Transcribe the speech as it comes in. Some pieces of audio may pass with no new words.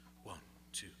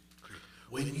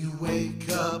When you wake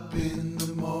up in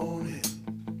the morning,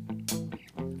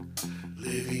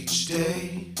 live each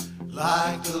day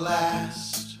like the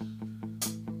last.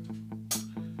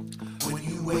 When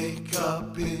you wake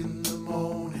up in the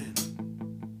morning,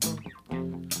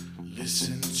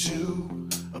 listen to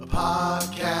a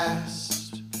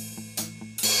podcast.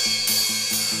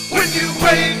 When you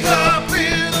wake up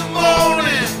in the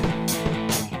morning,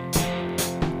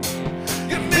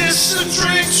 you miss the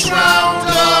drinks round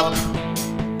up.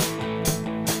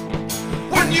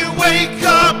 When you wake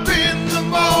up in the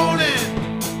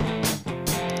morning,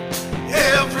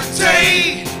 every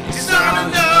day is not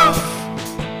enough.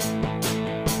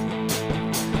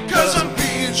 'Cause I'm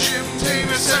being Jim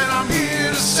Davis and I'm here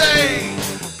to say,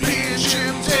 being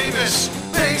Jim Davis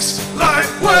makes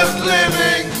life worth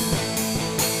living.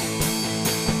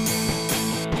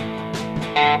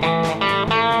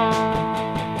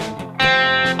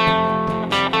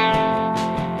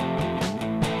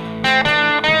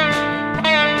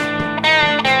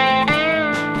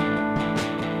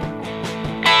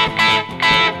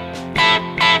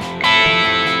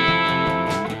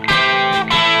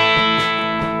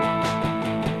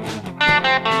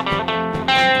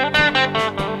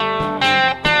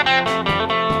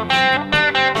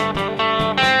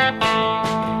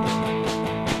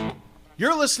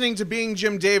 Listening to Being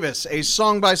Jim Davis, a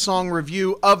song-by-song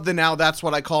review of the Now That's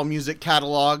What I Call Music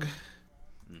catalog.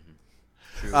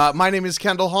 My name is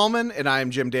Kendall Hallman, and I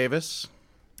am Jim Davis.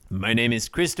 My name is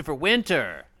Christopher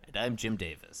Winter, and I'm Jim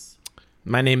Davis.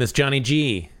 My name is Johnny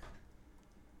G,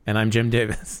 and I'm Jim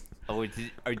Davis. Oh, do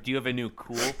you have a new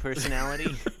cool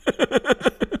personality?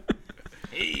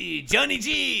 Hey, Johnny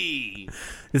G!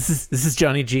 This is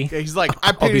Johnny G. Yeah, he's like,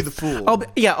 I pity the fool.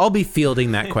 I'll be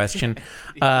fielding that question.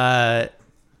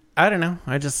 I don't know.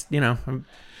 I just, I'm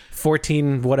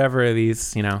 14 whatever of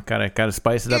these, gotta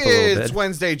spice it up a little bit. It's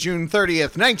Wednesday, June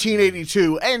 30th,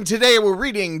 1982, and today we're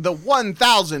reading the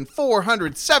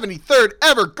 1473rd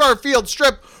ever Garfield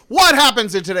strip. What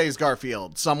happens in today's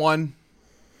Garfield? Someone?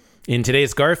 In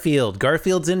today's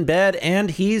Garfield's in bed, and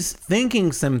he's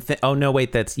thinking something. Oh, no,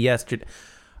 wait, that's yesterday.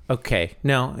 Okay,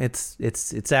 no,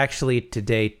 it's actually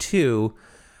today, too.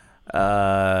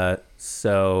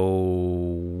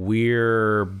 So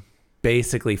we're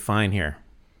basically fine here.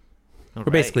 All we're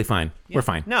right. basically fine. Yeah. We're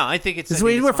fine. No, I think it's.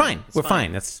 We're fine. We're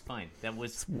fine. That's fine. That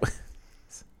was.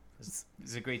 It's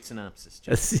a great synopsis.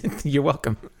 You're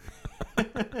welcome.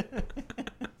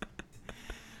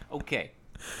 Okay.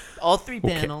 All three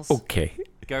panels. Okay.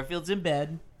 Garfield's in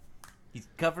bed. He's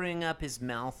covering up his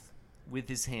mouth with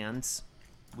his hands.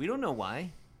 We don't know why.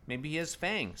 Maybe he has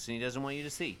fangs and he doesn't want you to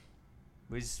see.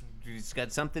 He's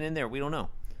got something in there. We don't know.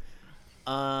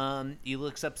 He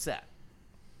looks upset.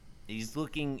 He's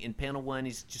looking in panel one.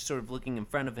 He's just sort of looking in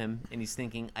front of him, and he's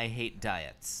thinking, I hate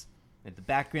diets. And the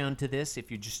background to this,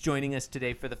 if you're just joining us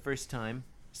today for the first time,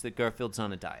 is that Garfield's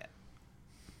on a diet.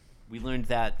 We learned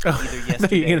that either yesterday or the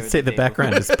day You're going to say the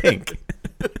background is pink.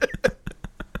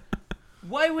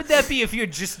 Why would that be if you're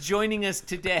just joining us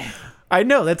today? I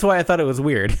know. That's why I thought it was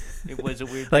weird. It was a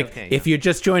weird... If you're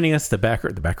just joining us, the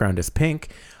background is pink.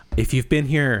 If you've been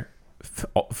here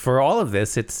for all of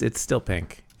this, it's still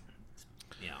pink.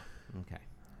 Yeah. Okay.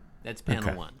 That's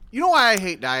panel one. You know why I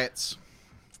hate diets?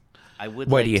 I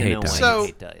would like to know why you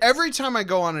hate diets. Every time I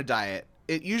go on a diet,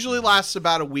 it usually lasts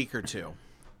about a week or two.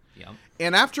 Yep.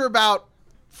 And after about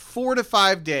 4 to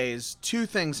 5 days, two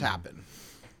things happen.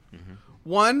 Mm-hmm.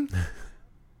 One,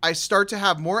 I start to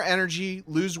have more energy,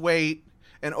 lose weight,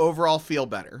 and overall feel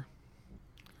better.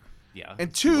 Yeah.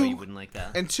 And two, you wouldn't like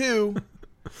that. And two,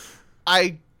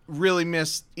 I really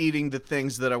miss eating the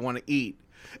things that I want to eat.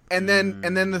 And then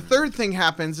the third thing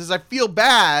happens is I feel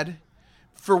bad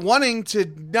for wanting to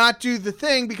not do the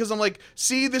thing because I'm like,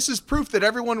 see, this is proof that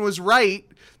everyone was right,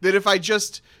 that if I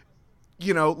just,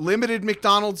 limited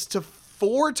McDonald's to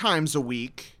 4 times a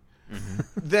week,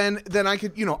 then I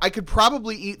could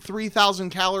probably eat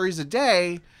 3,000 calories a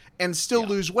day and still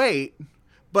lose weight.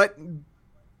 But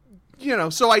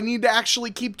so I need to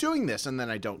actually keep doing this, and then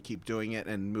I don't keep doing it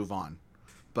and move on.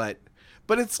 But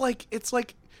it's like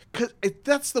cause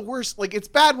that's the worst. Like, it's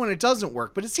bad when it doesn't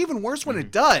work, but it's even worse when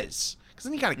it does, because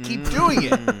then you gotta keep doing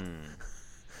it.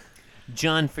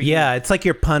 John, for you. Yeah, it's like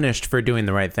you're punished for doing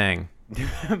the right thing.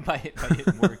 by it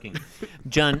working.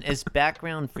 John, as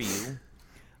background for you,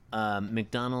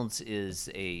 McDonald's is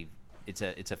a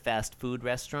fast food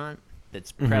restaurant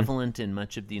that's prevalent in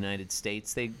much of the United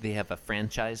States. They have a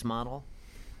franchise model,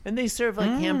 and they serve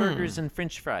like hamburgers and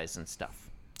French fries and stuff.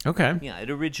 Okay. Yeah, it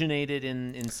originated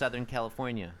in Southern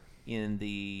California in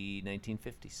the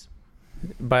 1950s.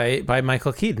 By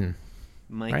Michael Keaton.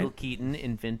 Michael Keaton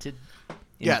invented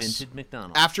Yes. invented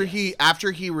McDonald's. After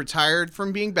he retired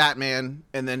from being Batman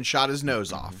and then shot his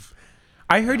nose off.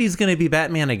 I heard he's going to be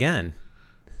Batman again.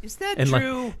 Is that And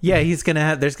true? yeah, he's going to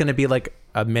have, there's going to be like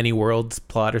a many worlds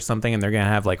plot or something, and they're going to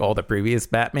have like all the previous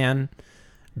Batmen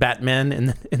in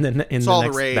the It's next all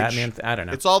the rage. Batman. I don't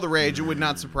know. It's all the rage. It would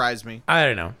not surprise me. I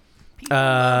don't know. People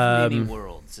love many Um,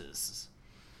 worlds.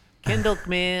 Kendall,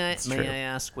 may I true.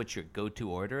 ask what your go-to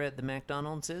order at the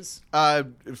McDonald's is? I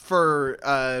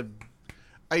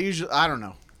don't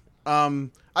know.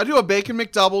 I do a bacon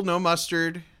McDouble, no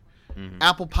mustard,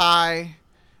 apple pie,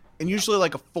 and usually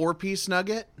like a 4-piece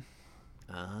nugget.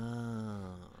 Ah.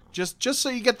 Just so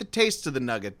you get the taste of the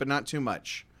nugget, but not too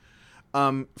much.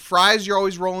 Fries, you're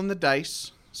always rolling the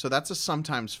dice, so that's a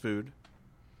sometimes food.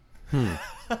 Can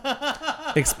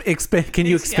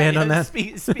you expand on that?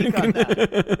 Speak on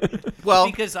that. Well,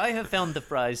 Because I have found the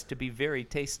fries to be very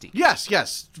tasty.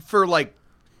 yes, for like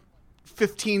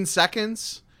 15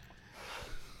 seconds,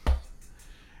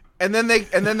 and then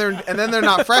they're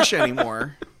not fresh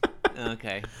anymore.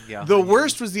 Okay. Yeah. The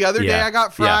worst was the other day Yeah, I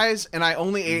got yeah. fries and I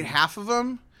only ate half of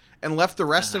them and left the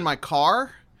rest in my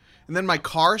car. And then my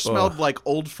car smelled Ugh. like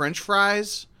old French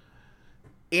fries.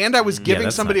 And I was giving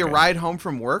that's somebody a not good. ride home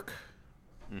from work.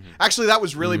 Actually, that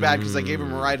was really bad because I gave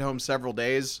him a ride home several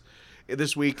days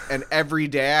this week. And every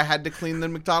day I had to clean the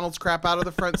McDonald's crap out of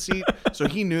the front seat. So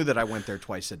he knew that I went there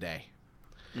twice a day.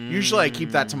 Usually I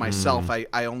keep that to myself. I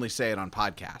only say it on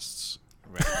podcasts.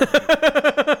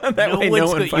 That way no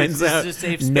one finds out.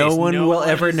 No one will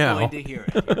ever is know. going to hear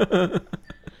it.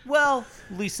 Well,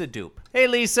 Lisa Dupe. Hey,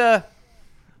 Lisa.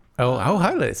 Oh,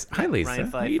 hi, Liz. Hi, Lisa.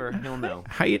 Ryan Pfeiffer. He'll know.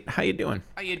 How you doing?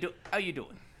 How you doing?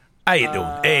 How you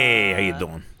doing? Hey, how you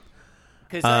doing?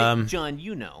 Because John,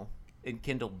 you know, and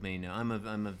Kendall may know, I'm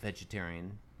a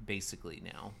vegetarian basically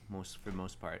now, for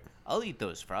most part. I'll eat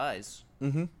those fries.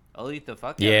 Mm-hmm. I'll eat the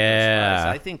fuck out of those Yeah.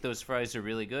 fries. I think those fries are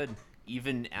really good,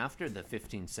 even after the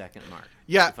 15-second mark.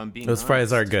 Yeah. If I'm being Those honest.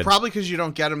 fries are good. Probably because you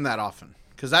don't get them that often.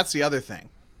 Because that's the other thing.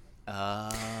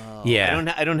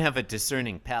 Yeah. I don't have a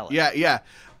discerning palate. Yeah.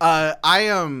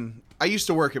 I used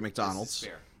to work at McDonald's.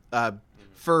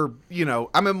 For,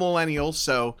 I'm a millennial,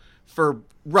 so for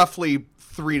roughly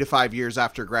 3 to 5 years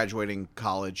after graduating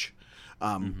college,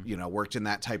 worked in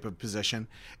that type of position.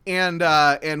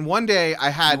 And one day I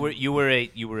had You were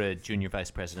a junior vice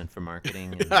president for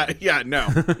marketing. And, no.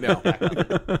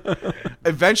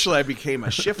 Eventually I became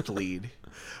a shift lead.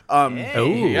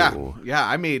 Oh. Yeah,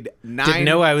 I made 9 Didn't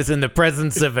know I was in the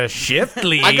presence of a shift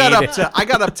lead. I got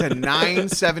up to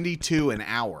 $9.72 an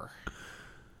hour.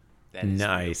 that is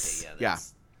Nice. okay, Yeah.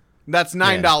 That's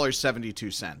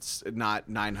 $9.72, not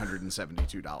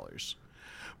 $972.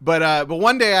 But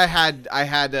one day I had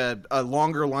a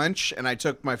longer lunch and I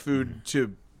took my food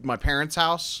to my parents'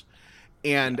 house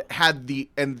and had the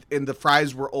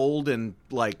fries were old and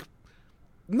like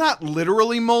not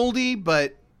literally moldy,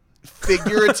 but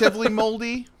figuratively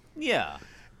moldy. Yeah.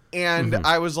 And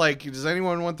I was like, does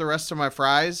anyone want the rest of my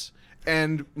fries?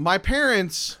 And my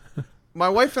parents, my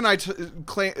wife and I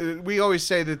we always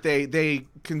say that they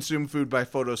consume food by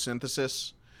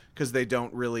photosynthesis because they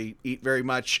don't really eat very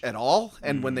much at all.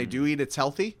 And when they do eat, it's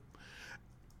healthy.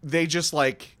 They just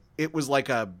like, it was like,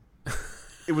 I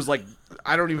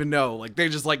don't even know. Like they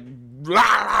just like,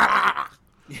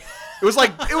 It was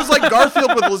like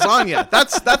Garfield with lasagna.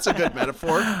 That's a good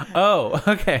metaphor. Oh,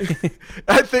 okay.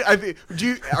 I think.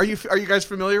 Are you guys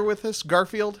familiar with this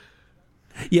Garfield?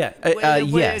 Yeah.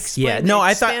 Yes. Yeah. No,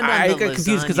 I thought expand on I the got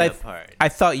confused because lasagna part. I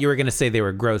thought you were going to say they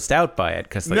were grossed out by it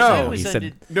because No. he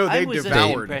said No, they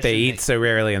devoured. they eat so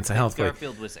rarely and so healthily.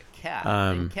 Garfield was a cat.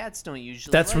 And cats don't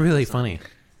usually. That's like really lasagna. funny.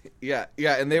 Yeah,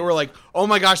 and they were like, "Oh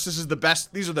my gosh, these are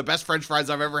the best French fries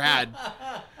I've ever had."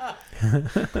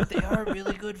 They are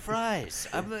really good fries.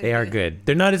 They are good.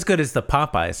 They're not as good as the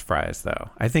Popeyes fries, though.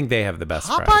 I think they have the best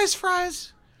fries. Popeyes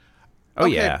fries? Oh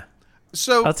Okay. yeah,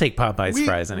 So I'll take Popeyes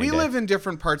fries any we day. live in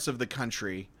different parts of the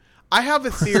country. I have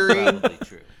a theory Probably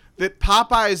true. that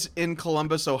Popeyes in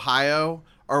Columbus, Ohio,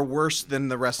 are worse than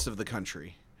the rest of the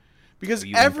country. Because Are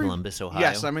you in Columbus, Ohio?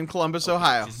 Yes, I'm in Columbus,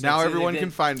 Ohio. Just Now so everyone that- can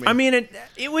find me. I mean,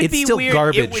 It would It's be still weird.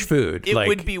 garbage food, It like-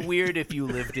 would be weird if you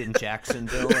lived in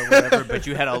Jacksonville or whatever, but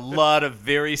you had a lot of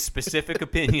very specific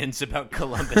opinions about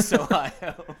Columbus,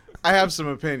 Ohio. I have some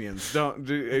opinions.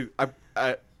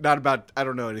 I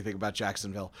don't know anything about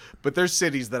Jacksonville, but there's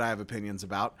cities that I have opinions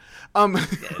about.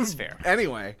 That's fair.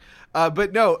 Anyway,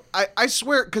 but no, I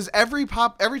swear, because every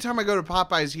time I go to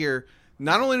Popeyes here,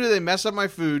 not only do they mess up my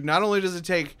food, not only does it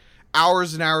take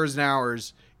hours and hours and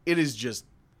hours, it is just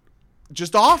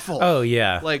awful. oh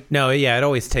yeah, Like- no, yeah, it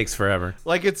always takes forever.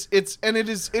 Like it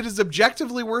is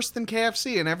objectively worse than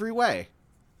KFC in every way.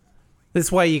 This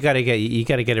is why you gotta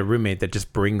get a roommate that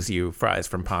just brings you fries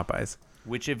from Popeyes.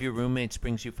 Which of your roommates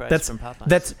brings you fries from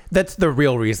Popeyes? That's the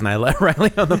real reason I let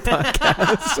Riley on the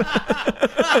podcast.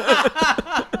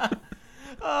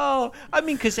 Oh, I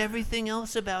mean, because everything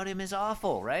else about him is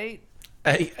awful, right?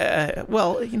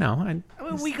 Well, you know, I mean,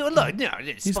 we go look. No,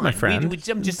 it's he's fine. my friend.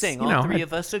 I'm just saying, You all know, three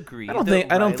of us agree. I don't that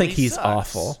think Riley he's sucks.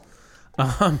 awful.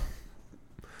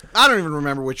 I don't even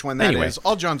remember which one that is. Anyway.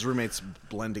 All John's roommates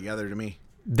blend together to me.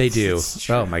 They do. It's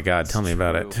true. Oh my God, tell me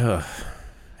about it. Ugh.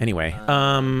 Anyway,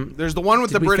 There's the one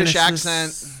with the did we British finish this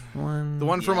accent, one? the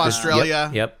one from Yeah.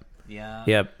 Australia. Yep.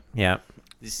 Yeah.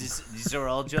 These are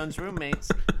all John's roommates.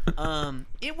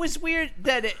 It was weird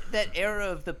that era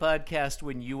of the podcast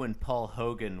when you and Paul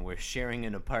Hogan were sharing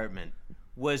an apartment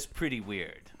was pretty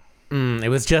weird. It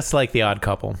was just like The Odd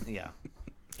Couple. Yeah.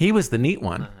 He was the neat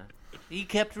one. He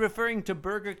kept referring to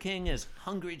Burger King as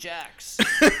Hungry Jack's.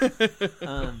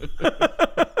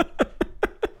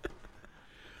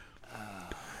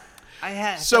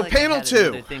 I So feel panel I had 2.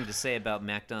 another thing to say about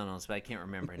McDonald's, but I can't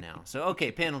remember now. So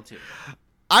okay, panel 2.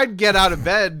 I'd get out of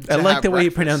bed. I To like have the way you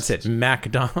breakfast. pronounce it,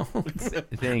 McDonald's.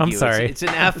 Thank I'm you. sorry. It's an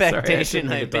Sorry, I affectation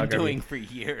shouldn't I've been dog on doing you. for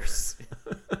years.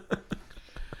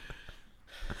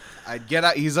 I'd get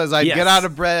out. He says I'd Yes. get out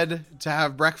of bed to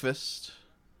have breakfast.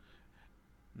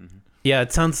 Yeah,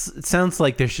 it sounds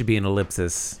like there should be an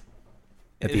ellipsis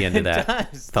at the end of It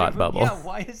that does. thought bubble. Yeah,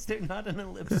 why is there not an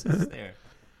ellipsis there?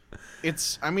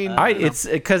 It's. I mean, It's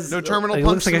because No terminal it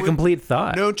looks like a punctua- complete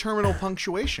thought. no terminal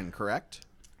punctuation. Correct.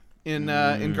 In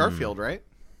Garfield, right?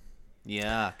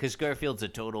 Yeah, because Garfield's a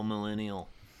total millennial.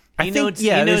 I He think- knows,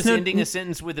 yeah, he there's knows no- ending a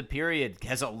sentence with a period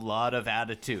has a lot of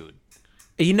attitude.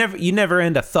 You never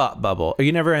end a thought bubble, or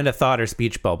you never end a thought or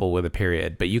speech bubble with a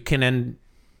period, but you can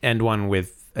end one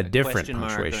with a different question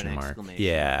mark or an punctuation mark. exclamation.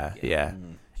 Yeah. Yeah.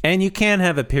 And you can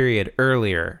have a period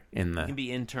earlier in It can the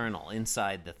be internal,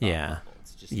 inside the thought yeah bubble.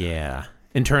 It's just yeah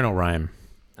internal rhyme.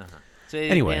 So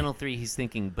Anyway. in panel 3, he's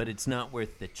thinking, but it's not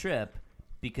worth the trip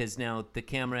because now the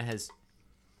camera has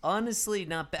honestly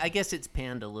not. I guess it's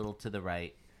panned a little to the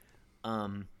right,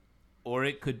 or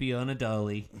it could be on a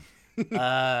dolly.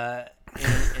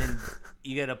 And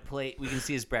you got a plate. We can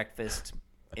see his breakfast,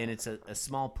 and it's a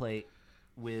small plate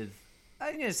with,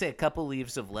 I'm gonna say, a couple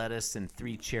leaves of lettuce and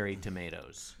 3 cherry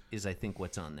tomatoes. Is I think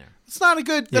what's on there. It's not a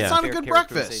good. That's Yeah. not a Fair good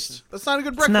characterization. breakfast. That's not a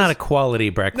good It's breakfast. not a quality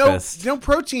no, breakfast. no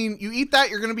protein. You eat that,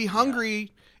 you're gonna be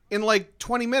hungry in like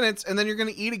 20 minutes, and then you're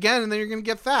gonna eat again, and then you're gonna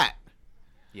get fat.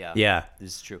 Yeah. Yeah.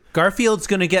 This is true. Garfield's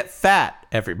gonna get fat.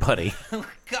 Everybody.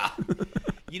 God.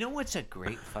 You know what's a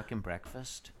great fucking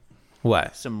breakfast?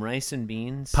 What? Some rice and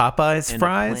beans. Popeyes and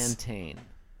fries? a plantain.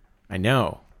 I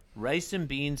know. Rice and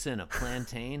beans and a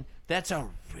plantain. That's a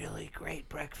really great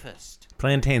breakfast.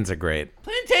 Plantains are great.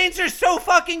 Plantains are so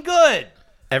fucking good.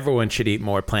 Everyone should eat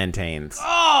more plantains.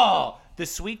 Oh, the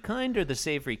sweet kind or the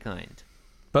savory kind?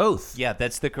 Both. Yeah,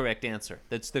 that's the correct answer.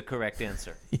 That's the correct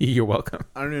answer. You're welcome.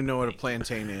 I don't even know what a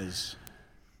plantain is.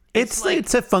 It's like-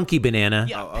 It's a funky banana.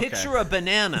 Yeah, okay. picture a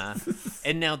banana,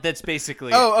 and now that's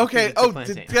basically. Oh, it. okay. It's a Oh,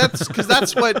 plantain. that's because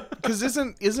that's what. Because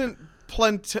isn't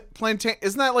plantain?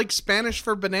 Isn't that like Spanish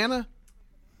for banana?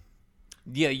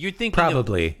 Yeah, you're thinking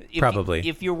Probably, of, probably.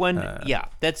 If you're one, yeah,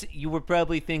 that's you were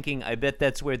probably thinking. I bet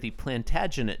that's where the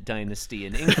Plantagenet dynasty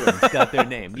in England got their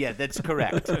name. Yeah, that's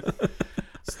correct.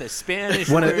 It's the Spanish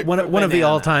One word of, one, for of- one of the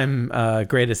banana. all-time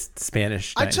greatest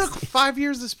Spanish I dynasties. took 5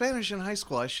 years of Spanish in high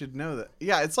school. I should know that.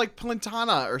 Yeah, it's like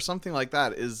plantana or something like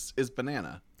that. Is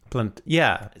banana?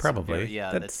 Yeah, It's probably. very-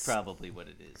 yeah, that's probably what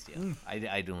it is. Yeah,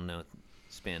 I don't know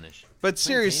Spanish. But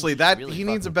seriously, Plantain's that really he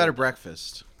needs a fucking better good.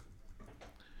 breakfast.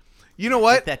 You know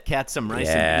what? That cat some rice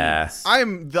Yeah. and beans.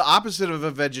 I'm the opposite of a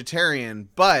vegetarian,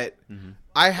 but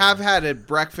I have had a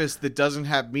breakfast that doesn't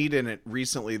have meat in it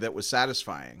recently that was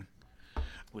satisfying.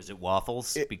 Was it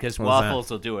waffles? Because What was that? waffles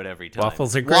will do it every time.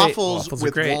 Waffles are great. Waffles are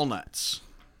with great. walnuts.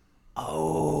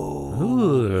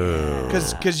 Ooh.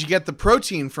 Because you get the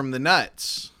protein from the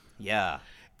nuts, Yeah.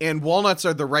 and walnuts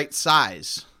are the right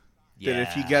size. Yeah. That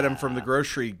if you get them from the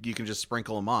grocery, you can just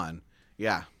sprinkle them on.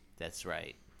 Yeah, That's right.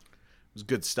 it was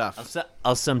good stuff.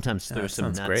 I'll sometimes throw that some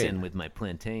sounds nuts great. in with my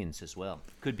plantains as well.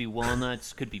 Could be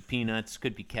walnuts, could be peanuts,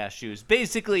 could be cashews.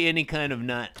 Basically, any kind of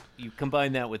nut. You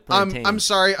combine that with plantains. I'm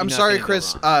sorry, you're not gonna go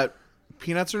Chris. wrong.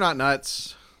 Peanuts are not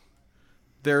nuts.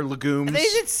 They're legumes.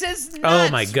 It says nuts. Oh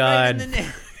my right in God. the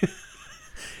name.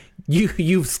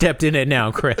 You've stepped in it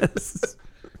now, Chris.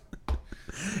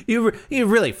 you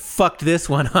really fucked this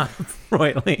one up,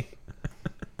 royally.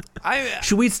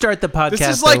 Should we start the podcast? This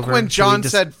is like over? when Should we John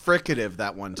just- said fricative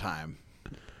that one time.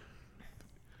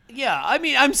 Yeah, I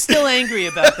mean, I'm still angry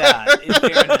about that. In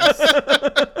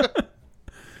fairness.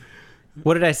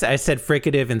 What did I say? I said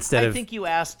fricative instead I of think you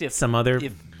asked if some other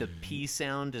if the P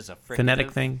sound is a fricative.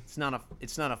 phonetic thing. It's not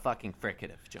a fucking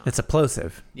fricative, John. It's a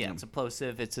plosive. Yeah, it's a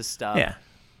plosive. It's a stub. Yeah.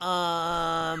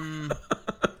 I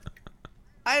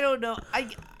don't know.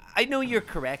 I know you're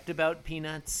correct about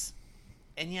peanuts,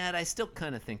 and yet I still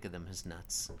kind of think of them as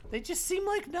nuts. They just seem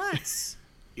like nuts.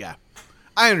 Yeah.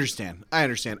 I understand. I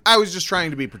was just trying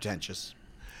to be pretentious.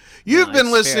 You've No, been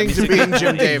it's listening fair. to Being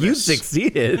Jim Davis. You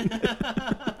succeeded.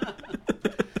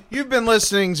 You've been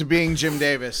listening to Being Jim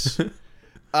Davis.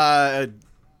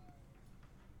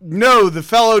 No, the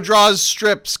fellow draws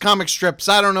strips, comic strips.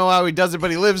 I don't know how he does it, but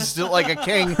he lives still like a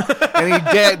king. And he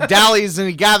dallies and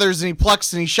he gathers and he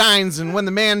plucks and he shines. And when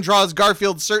the man draws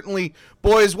Garfield, certainly,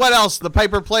 boys, what else? The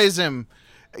piper plays him.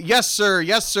 Yes, sir.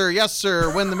 Yes, sir. Yes,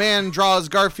 sir. When the man draws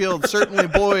Garfield, certainly,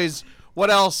 boys, what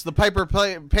else? The piper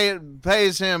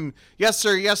pays him. Yes,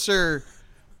 sir. Yes, sir.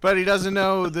 But he doesn't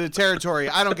know the territory.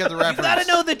 I don't get the reference. You gotta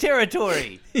know the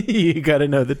territory. You got to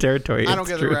know the territory. I don't It's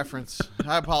get true. the reference.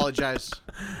 I apologize.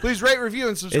 Please rate, review,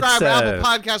 and subscribe It's, to Apple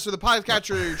Podcasts or the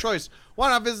podcatcher of your choice. Why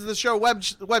not visit the show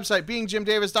website,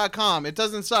 beingjimdavis.com. It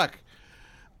doesn't suck.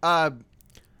 By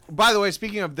the way,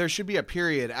 speaking of, there should be a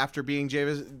period after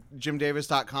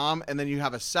beingjimdavis.com, and then you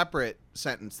have a separate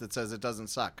sentence that says it doesn't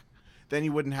suck. Then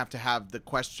you wouldn't have to have the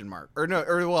question mark.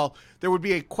 There would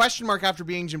be a question mark after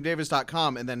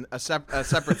beingjimdavis.com, and then a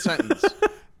separate sentence.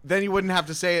 Then you wouldn't have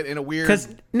to say it in a weird Because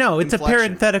no, it's inflection. a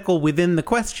parenthetical within the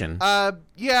question.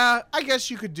 Yeah, I guess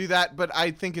you could do that, but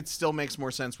I think it still makes more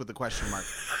sense with the question mark.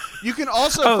 You can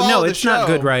also oh follow no, the it's show. not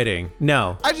good writing.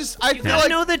 No, I feel Gotta like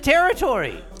know the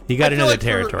territory. you got to I know feel the like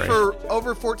territory. For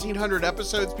over 1,400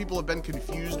 episodes, people have been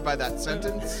confused by that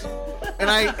sentence, and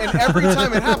every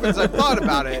time it happens, I've thought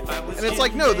about it, and it's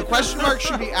like, no, the question mark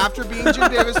should be after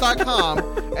beingjimdavis.com,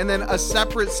 and then a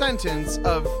separate sentence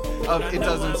of it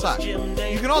doesn't suck.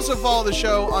 You can also follow the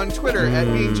show on Twitter at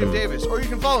beingjimdavis, or you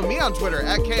can follow me on Twitter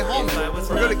at khallman,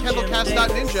 or go to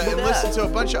kendallcast.ninja and listen to a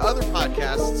bunch of other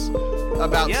podcasts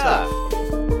about Yeah. stuff.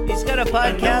 He's got a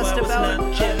podcast about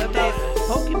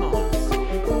Pokemon.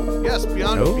 Yes,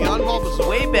 beyond Oh.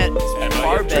 Bulbasaur.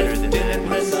 Far better than that.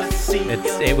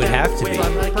 It would have to be. It's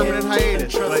on permanent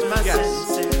hiatus, but yes.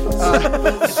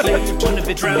 One of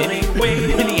its many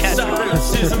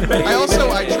attributes. I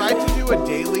tried to do a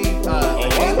daily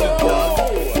Doug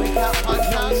recap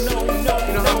podcast.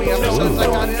 You know how many episodes I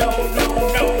got in?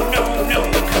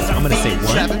 I'm gonna say one.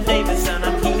 7. They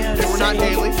were not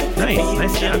daily.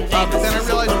 Nice job. But then I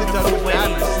realized that Doug was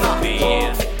bad and I stopped.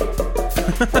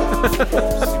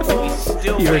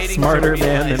 You're a smarter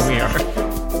man than we are.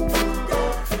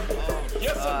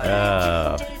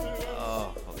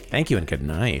 Thank you and good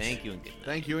night. Thank you and good night.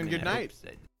 Thank you and good night.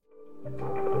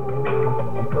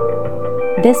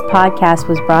 This podcast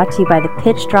was brought to you by the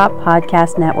Pitch Drop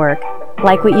Podcast Network.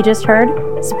 Like what you just heard?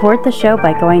 Support the show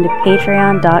by going to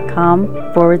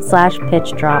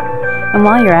patreon.com/pitchdrop. And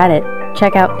while you're at it,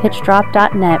 check out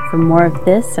pitchdrop.net for more of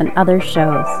this and other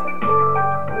shows.